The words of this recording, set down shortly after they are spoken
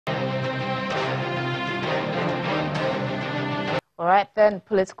All right then,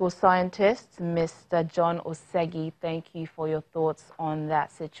 political scientist Mr. John Osegi, thank you for your thoughts on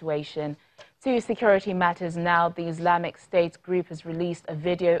that situation. To security matters now, the Islamic State group has released a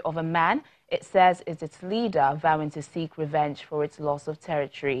video of a man it says is its leader vowing to seek revenge for its loss of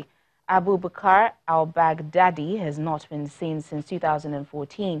territory. Abu Bakr Al-Baghdadi has not been seen since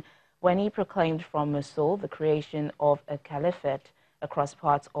 2014 when he proclaimed from Mosul the creation of a caliphate across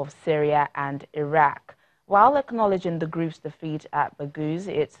parts of Syria and Iraq. While acknowledging the group's defeat at Baghouz,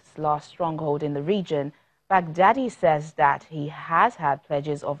 its last stronghold in the region, Baghdadi says that he has had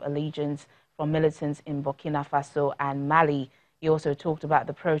pledges of allegiance from militants in Burkina Faso and Mali. He also talked about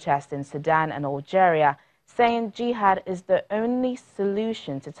the protests in Sudan and Algeria, saying jihad is the only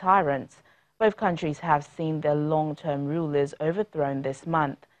solution to tyrants. Both countries have seen their long-term rulers overthrown this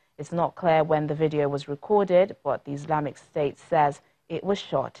month. It's not clear when the video was recorded, but the Islamic State says it was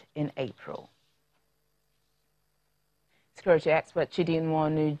shot in April. Security expert Chidi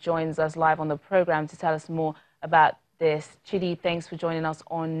Nwonu joins us live on the program to tell us more about this. Chidi, thanks for joining us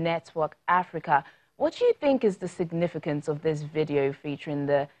on Network Africa. What do you think is the significance of this video featuring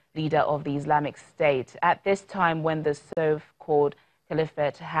the leader of the Islamic State at this time when the so-called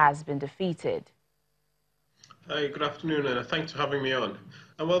caliphate has been defeated? Hi, good afternoon, and thanks for having me on.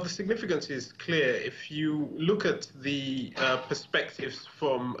 Well, the significance is clear. If you look at the perspectives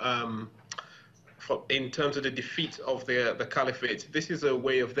in terms of the defeat of the caliphate, this is a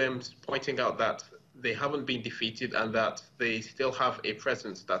way of them pointing out that they haven't been defeated and that they still have a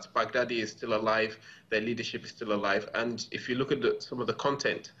presence, that Baghdadi is still alive, their leadership is still alive. And if you look at some of the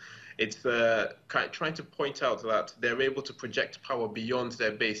content, it's trying to point out that they're able to project power beyond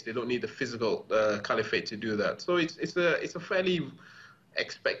their base. They don't need the physical caliphate to do that. So it's a fairly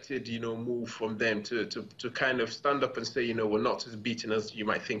expected, move from them to kind of stand up and say, we're not as beaten as you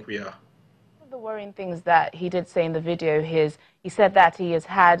might think we are. The worrying things that he did say in the video is he said that he has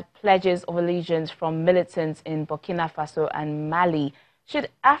had pledges of allegiance from militants in Burkina Faso and Mali. Should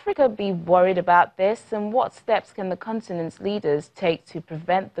Africa be worried about this, and what steps can the continent's leaders take to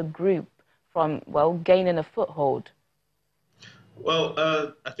prevent the group from, well, gaining a foothold? Well,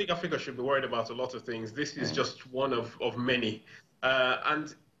 I think Africa should be worried about a lot of things. This is just one of many.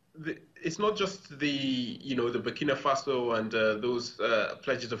 It's not just the Burkina Faso and those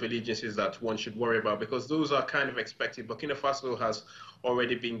pledges of allegiances that one should worry about, because those are kind of expected. Burkina Faso has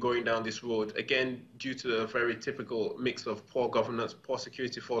already been going down this road, again, due to a very typical mix of poor governance, poor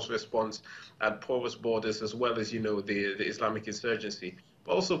security force response, and porous borders, as well as, the Islamic insurgency.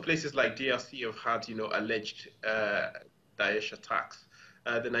 But also places like DRC have had, alleged Daesh attacks.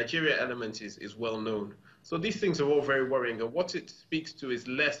 The Nigeria element is well known. So these things are all very worrying. And what it speaks to is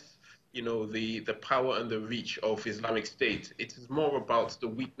less, the power and the reach of Islamic State. It is more about the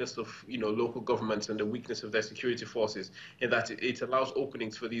weakness of, local governments and the weakness of their security forces, in that it allows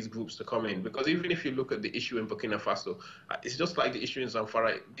openings for these groups to come in. Because even if you look at the issue in Burkina Faso, it's just like the issue in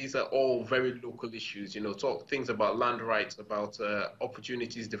Zamfara. These are all very local issues, talk things about land rights, about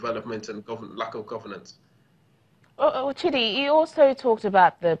opportunities, development, and lack of governance. Chidi, you also talked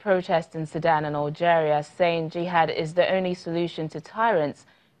about the protests in Sudan and Algeria, saying jihad is the only solution to tyrants.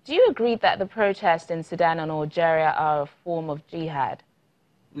 Do you agree that the protests in Sudan and Algeria are a form of jihad?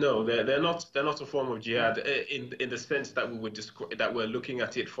 No, they're not. They're not a form of jihad in the sense that we're looking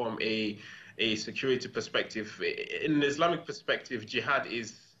at it from a security perspective. In an Islamic perspective, jihad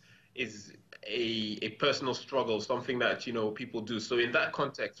is a personal struggle, something that people do. So in that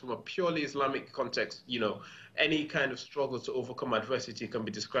context, from a purely Islamic context, any kind of struggle to overcome adversity can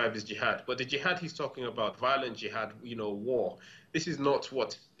be described as jihad. But the jihad he's talking about, violent jihad, war, this is not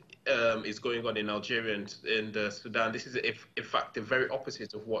what is going on in Algeria and Sudan. This is, in fact, the very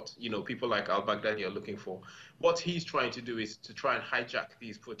opposite of what people like Al-Baghdadi are looking for. What he's trying to do is to try and hijack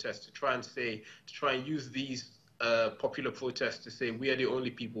these protests, to try and use these popular protests to say we are the only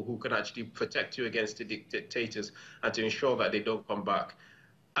people who can actually protect you against the dictators and to ensure that they don't come back.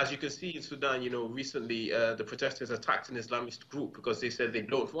 As you can see in Sudan, recently the protesters attacked an Islamist group because they said they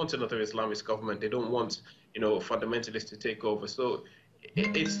don't want another Islamist government. They don't want, fundamentalists to take over. So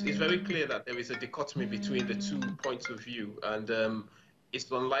it's very clear that there is a dichotomy between the 2 points of view, and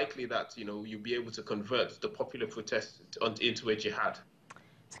it's unlikely that you'll be able to convert the popular protest into a jihad.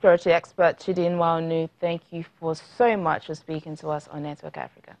 Security expert Chidi Nwonu, thank you so much for speaking to us on Network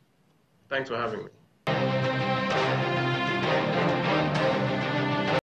Africa. Thanks for having me.